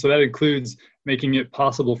 So that includes making it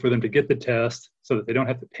possible for them to get the test so that they don't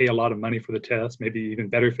have to pay a lot of money for the test, maybe even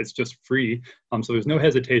better if it's just free. So there's no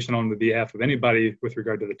hesitation on the behalf of anybody with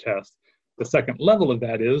regard to the test. The second level of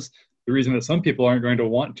that is the reason that some people aren't going to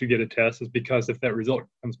want to get a test is because if that result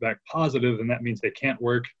comes back positive, then that means they can't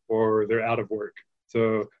work or they're out of work.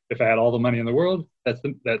 So if I had all the money in the world, that's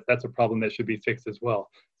a problem that should be fixed as well,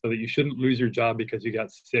 so that you shouldn't lose your job because you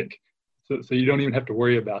got sick. So you don't even have to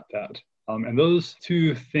worry about that. And those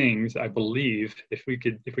two things, I believe, if we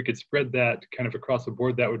could spread that kind of across the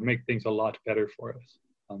board, that would make things a lot better for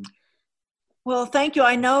us. Well, thank you.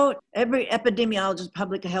 I know every epidemiologist,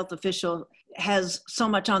 public health official has so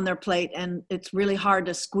much on their plate, and it's really hard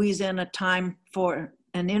to squeeze in a time for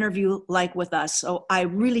an interview like with us. So I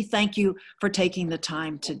really thank you for taking the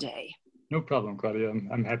time today. No problem, Claudia.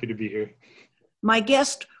 I'm happy to be here. My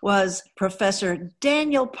guest was Professor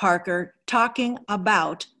Daniel Parker, talking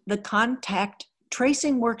about the contact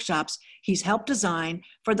tracing workshops he's helped design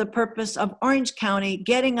for the purpose of Orange County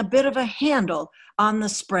getting a bit of a handle on the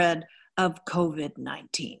spread of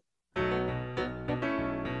COVID-19.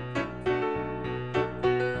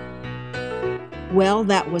 Well,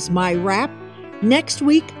 that was my wrap. Next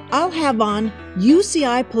week, I'll have on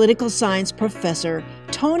UCI political science professor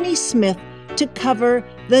Tony Smith to cover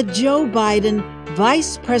the Joe Biden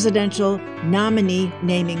vice presidential nominee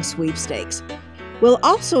naming sweepstakes. We'll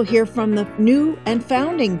also hear from the new and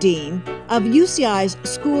founding dean of UCI's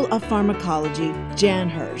School of Pharmacology, Jan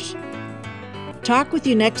Hirsch. Talk with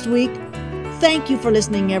you next week. Thank you for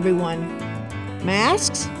listening, everyone.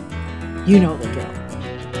 Masks? You know the drill.